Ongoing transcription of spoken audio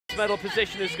Medal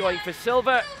position is going for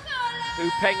silver.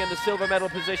 Peng in the silver medal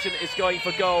position is going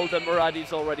for gold, and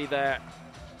Moradi's already there.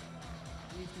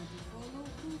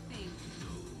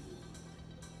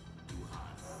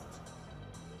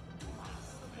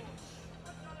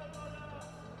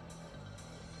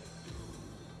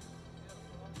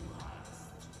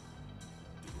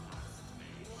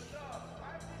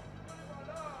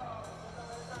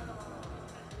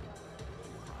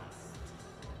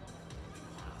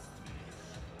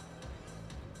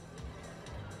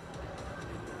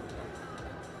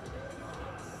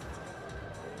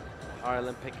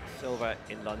 Paralympic silver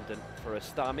in London for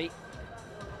Rostami.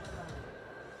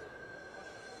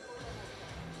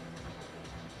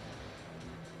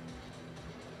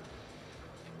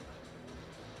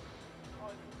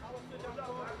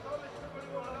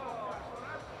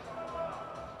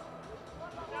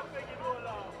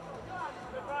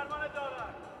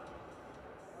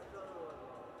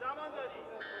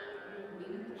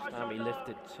 Rostami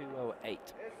lifted 208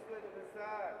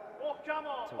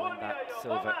 to win that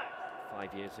silver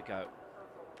 5 years ago,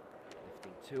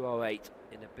 lifting 208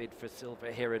 in a bid for silver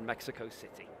here in Mexico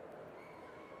City.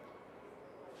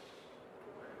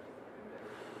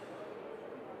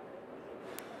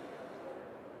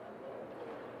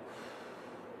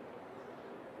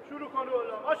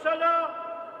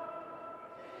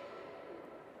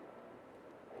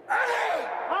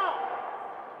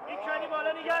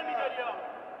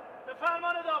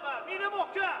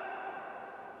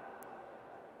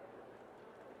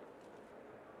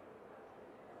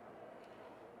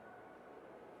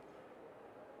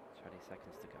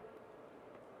 Seconds to go.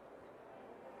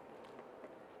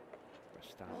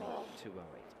 Rostami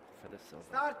 208 for the silver.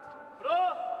 Start.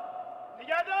 Well,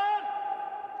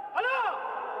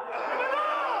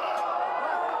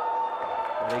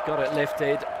 he got it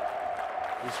lifted.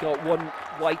 He's got one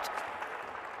white.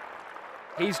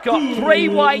 He's got 3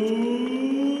 white,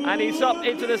 and he's up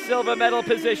into the silver medal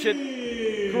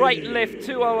position. Great lift,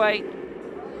 208.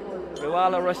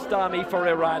 Roohallah Rostami for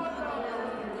Iran.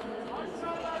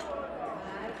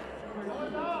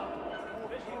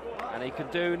 And he can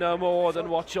do no more than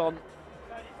watch on.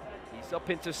 He's up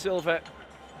into silver,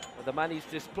 but the man he's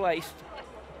displaced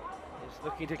is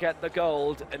looking to get the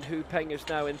gold, and Peng is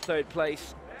now in 3rd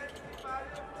place.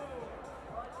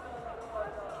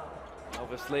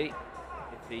 Obviously,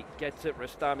 if he gets it,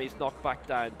 Rostami's knocked back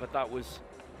down, but that was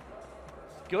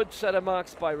a good set of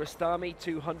marks by Rostami,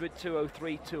 200,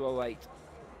 203, 208.